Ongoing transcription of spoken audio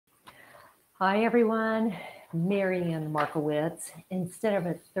Hi, everyone. Marianne Markowitz. Instead of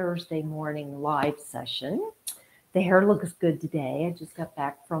a Thursday morning live session, the hair looks good today. I just got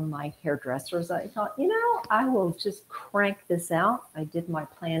back from my hairdresser's. I thought, I will just crank this out. I did my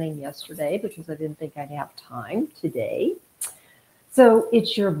planning yesterday because I didn't think I'd have time today. So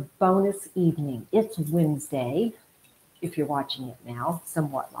it's your bonus evening. It's Wednesday, if you're watching it now,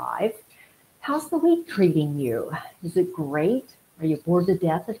 somewhat live. How's the week treating you? Is it great? Are you bored to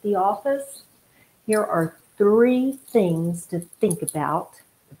death at the office? Here are 3 things to think about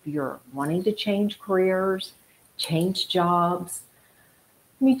if you're wanting to change careers, change jobs.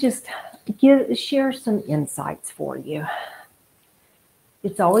 Let me just share some insights for you.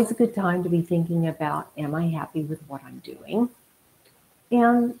 It's always a good time to be thinking about, am I happy with what I'm doing?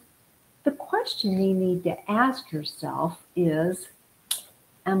 And the question you need to ask yourself is,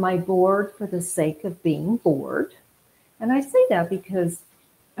 am I bored for the sake of being bored? And I say that because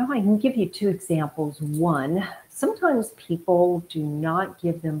I can give you 2 examples. One, sometimes people do not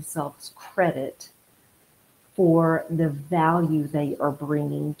give themselves credit for the value they are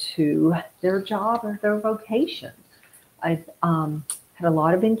bringing to their job or their vocation. I've had a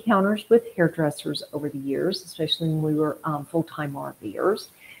lot of encounters with hairdressers over the years, especially when we were full-time RVers.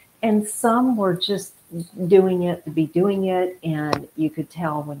 And some were just doing it to be doing it, and you could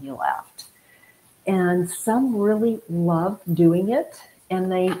tell when you left. And some really loved doing it. And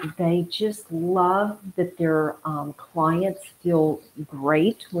they just love that their clients feel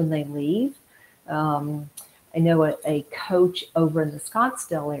great when they leave. I know a coach over in the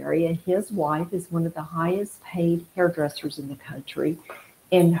Scottsdale area, his wife is one of the highest paid hairdressers in the country.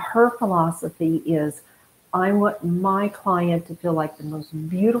 And her philosophy is, I want my client to feel like the most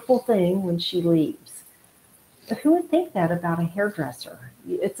beautiful thing when she leaves. But who would think that about a hairdresser?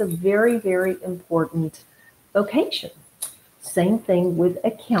 It's a very, very important vocation. Same thing with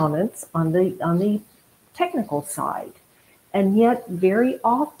accountants on the technical side. And yet very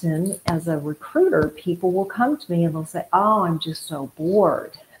often as a recruiter, people will come to me and they'll say, oh, I'm just so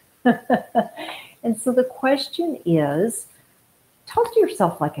bored. And so the question is, talk to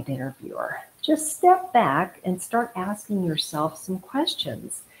yourself like an interviewer. Just step back and start asking yourself some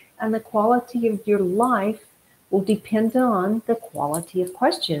questions. And the quality of your life will depend on the quality of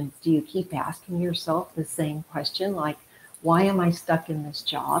questions. Do you keep asking yourself the same question, like, why am I stuck in this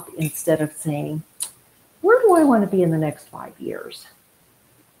job? Instead of saying, where do I want to be in the next 5 years?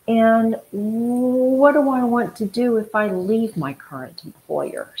 And what do I want to do if I leave my current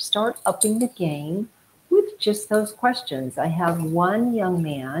employer? Start upping the game with just those questions. I have one young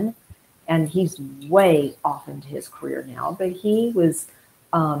man, and he's way off into his career now, but he was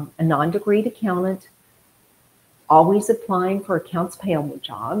a non-degreed accountant, always applying for accounts payable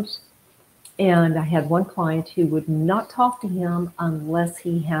jobs. And I had one client who would not talk to him unless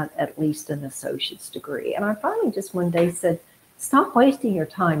he had at least an associate's degree. And I finally just one day said, stop wasting your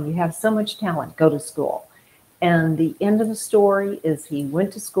time. You have so much talent. Go to school. And the end of the story is he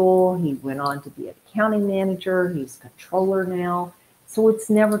went to school. He went on to be an accounting manager. He's a controller now. So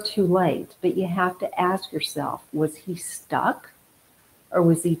it's never too late. But you have to ask yourself, was he stuck? Or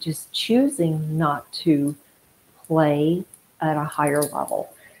was he just choosing not to play at a higher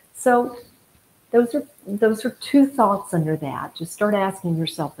level? So those are 2 thoughts under that. Just start asking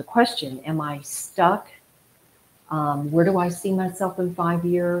yourself the question, am I stuck? Where do I see myself in 5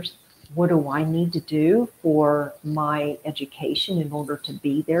 years? What do I need to do for my education in order to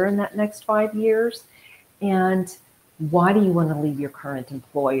be there in that next 5 years? And why do you want to leave your current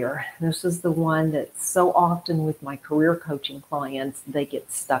employer? This is the one that so often with my career coaching clients, they get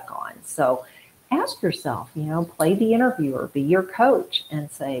stuck on. So ask yourself, play the interviewer, be your coach, and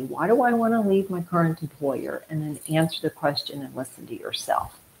say, why do I want to leave my current employer? And then answer the question and listen to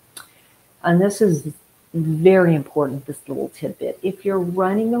yourself. And this is very important, this little tidbit. If you're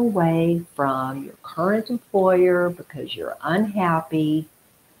running away from your current employer because you're unhappy,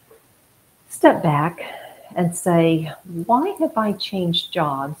 step back and say, why have I changed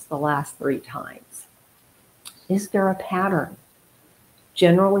jobs the last 3 times? Is there a pattern?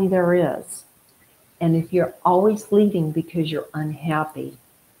 Generally, there is. And if you're always leaving because you're unhappy,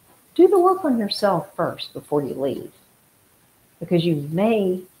 do the work on yourself first before you leave. Because you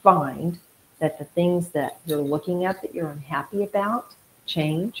may find that the things that you're looking at that you're unhappy about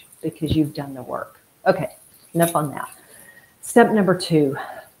change because you've done the work. Okay, enough on that. Step number 2,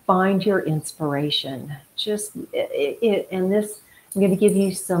 find your inspiration. I'm going to give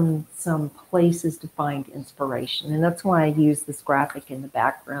you some places to find inspiration. And that's why I use this graphic in the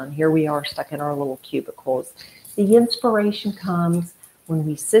background. Here we are stuck in our little cubicles. The inspiration comes when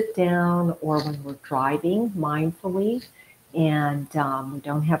we sit down or when we're driving mindfully and we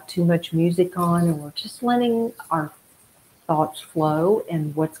don't have too much music on, and we're just letting our thoughts flow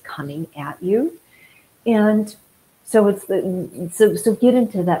and what's coming at you. And so so get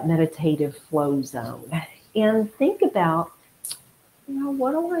into that meditative flow zone and think about,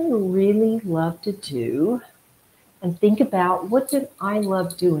 what do I really love to do? And think about, what did I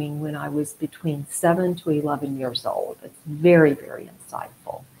love doing when I was between 7 to 11 years old? It's very, very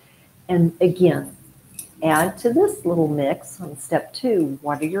insightful. And again, add to this little mix on step 2,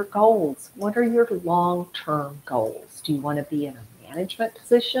 what are your goals? What are your long-term goals? Do you want to be in a management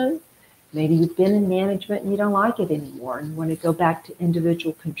position? Maybe you've been in management and you don't like it anymore and you want to go back to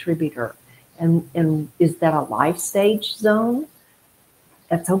individual contributor. And is that a life stage zone?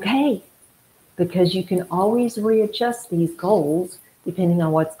 That's okay, because you can always readjust these goals depending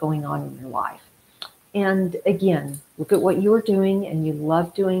on what's going on in your life. And again, look at what you were doing and you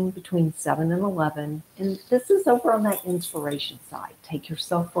love doing between 7 and 11. And this is over on that inspiration side. Take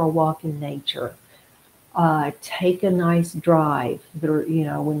yourself for a walk in nature. Take a nice drive,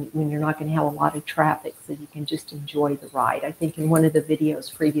 when you're not going to have a lot of traffic, so you can just enjoy the ride. I think in one of the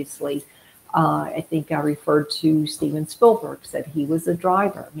videos previously, I think I referred to Steven Spielberg, said he was a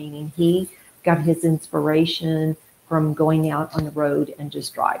driver, meaning he got his inspiration from going out on the road and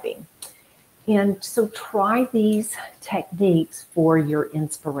just driving. And so try these techniques for your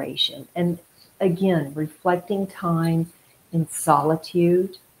inspiration. And again, reflecting time in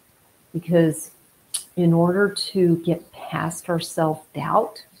solitude, because in order to get past our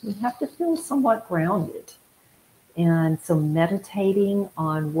self-doubt, we have to feel somewhat grounded. And so meditating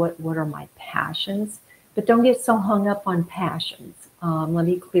on what are my passions, but don't get so hung up on passions. Let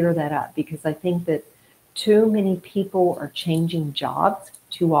me clear that up, because I think that too many people are changing jobs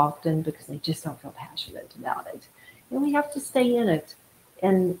too often because they just don't feel passionate about it. And we have to stay in it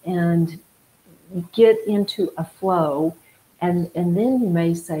and get into a flow. And then you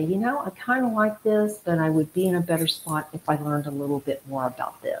may say, I kind of like this, but I would be in a better spot if I learned a little bit more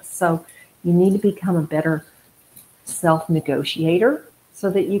about this. So you need to become a better self-negotiator so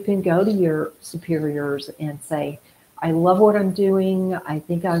that you can go to your superiors and say, I love what I'm doing. I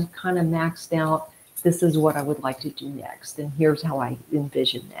think I've kind of maxed out. This is what I would like to do next. And here's how I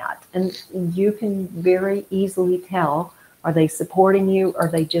envision that. And you can very easily tell, are they supporting you or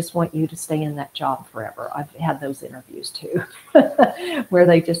they just want you to stay in that job forever? I've had those interviews too, where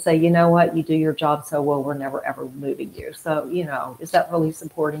they just say, you know what, you do your job so well, we're never ever moving you. So, is that really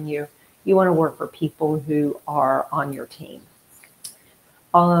supporting you? You want to work for people who are on your team.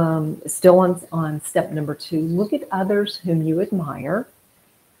 Still on step number 2, look at others whom you admire.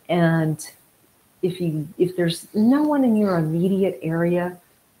 And if there's no one in your immediate area,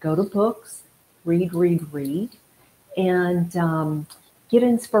 go to books, read, and get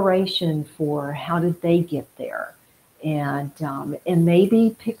inspiration for how did they get there. And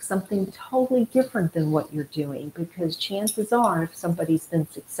maybe pick something totally different than what you're doing, because chances are, if somebody's been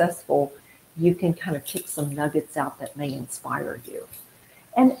successful, you can kind of pick some nuggets out that may inspire you.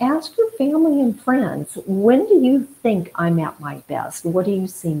 And ask your family and friends, when do you think I'm at my best? What do you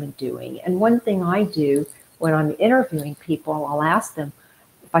see me doing? And one thing I do when I'm interviewing people, I'll ask them,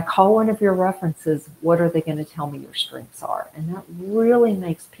 if I call one of your references, what are they going to tell me your strengths are? And that really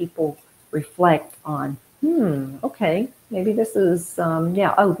makes people reflect on, okay, maybe this is,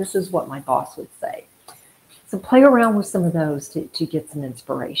 this is what my boss would say. So play around with some of those to get some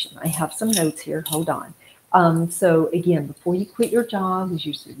inspiration. I have some notes here. Hold on. So again, before you quit your job, as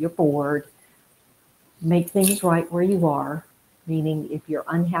you say, you're bored, make things right where you are, meaning if you're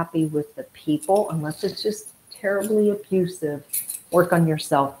unhappy with the people, unless it's just terribly abusive, work on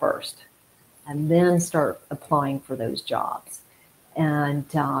yourself first, and then start applying for those jobs. And,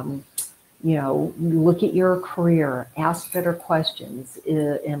 look at your career, ask better questions.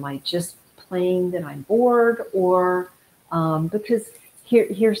 Am I just playing that I'm bored? Or, because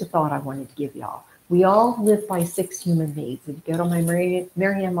here's a thought I wanted to give y'all. We all live by 6 human needs. If you go to my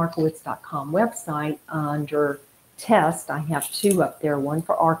MarianneMarkowitz.com website, under test, I have 2 up there, one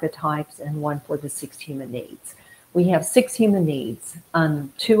for archetypes and one for the 6 human needs. We have 6 human needs.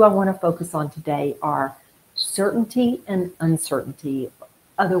 2 I want to focus on today are certainty and uncertainty,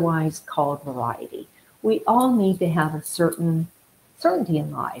 otherwise called variety. We all need to have a certain certainty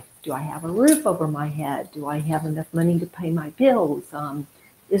in life. Do I have a roof over my head? Do I have enough money to pay my bills?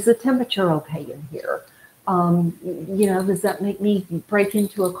 Is the temperature okay in here? Does that make me break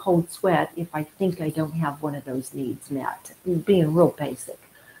into a cold sweat if I think I don't have one of those needs met? Being real basic.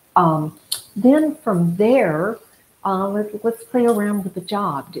 Then from there, let's play around with the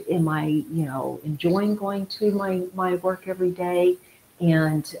job. Am I, enjoying going to my work every day?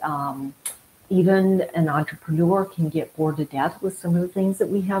 And Even an entrepreneur can get bored to death with some of the things that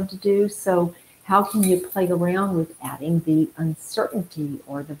we have to do. So how can you play around with adding the uncertainty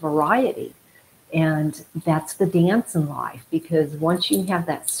or the variety? And that's the dance in life, because once you have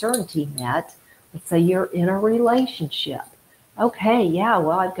that certainty met, let's say you're in a relationship. Okay, yeah,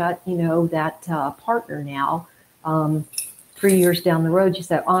 well, I've got, that partner now. 3 years down the road, you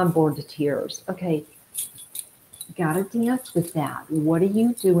say, oh, I'm bored to tears. Okay, got to dance with that. What are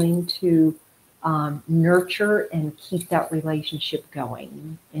you doing to nurture and keep that relationship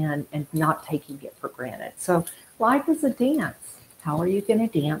going and not taking it for granted? So life is a dance. How are you going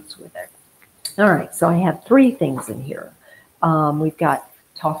to dance with it? All right, so I have 3 things in here. We've got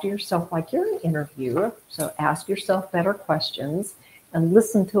talk to yourself like you're an interviewer. So ask yourself better questions and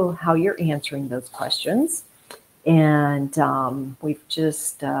listen to how you're answering those questions. And we've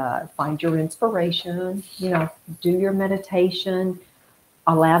just find your inspiration, do your meditation.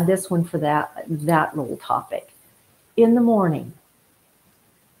 I'll add this one for that little topic. In the morning,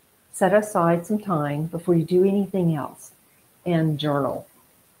 set aside some time before you do anything else and journal.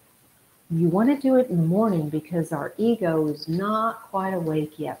 You want to do it in the morning because our ego is not quite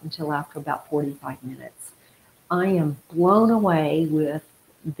awake yet until after about 45 minutes. I am blown away with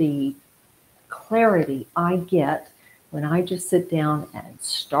the clarity I get when I just sit down and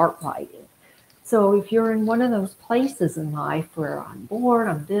start writing. So if you're in one of those places in life where I'm bored,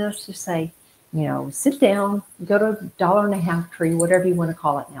 I'm this, just say, sit down, go to $1.50 Tree, whatever you want to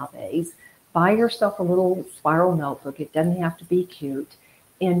call it nowadays, buy yourself a little spiral notebook. It doesn't have to be cute.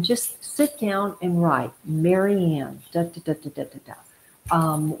 And just sit down and write, Mary Ann, da, da, da, da, da, da, da.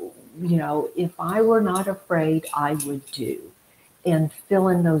 If I were not afraid, I would do. And fill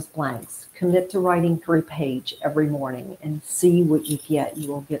in those blanks. Commit to writing 3 pages every morning and see what you get. You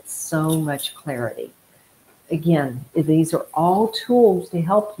will get so much clarity. Again, these are all tools to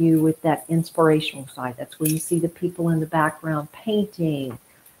help you with that inspirational side. That's where you see the people in the background painting,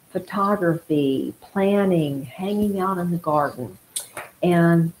 photography, planning, hanging out in the garden.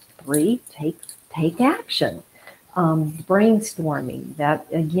 And 3, take action. Brainstorming, that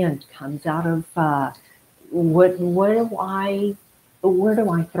again comes out of where do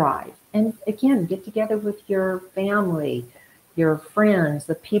I thrive? And again, get together with your family, your friends,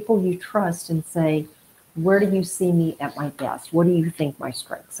 the people you trust, and say, where do you see me at my best? What do you think my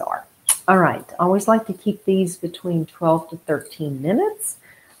strengths are? All right, I always like to keep these between 12 to 13 minutes.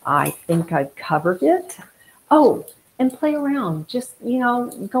 I think I've covered it. Oh, and play around. Just,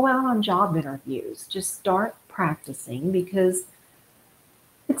 go out on job interviews. Just start practicing, because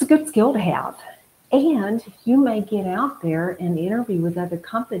it's a good skill to have. And you may get out there and interview with other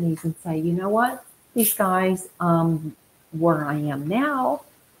companies and say, you know what, these guys, where I am now,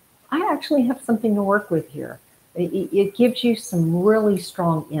 I actually have something to work with here. It gives you some really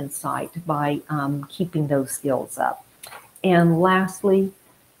strong insight by keeping those skills up. And lastly,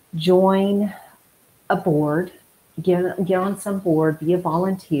 join a board, get on some board, be a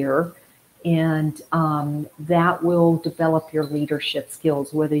volunteer, and that will develop your leadership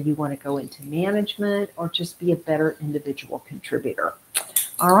skills, whether you want to go into management or just be a better individual contributor.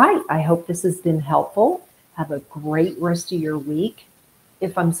 All right, I hope this has been helpful. Have a great rest of your week.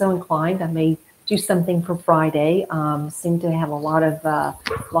 If I'm so inclined, I may do something for Friday. Seem to have a lot of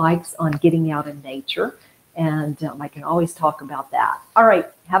likes on getting out in nature, and I can always talk about that. All right,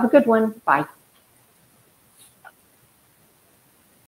 have a good one. Bye.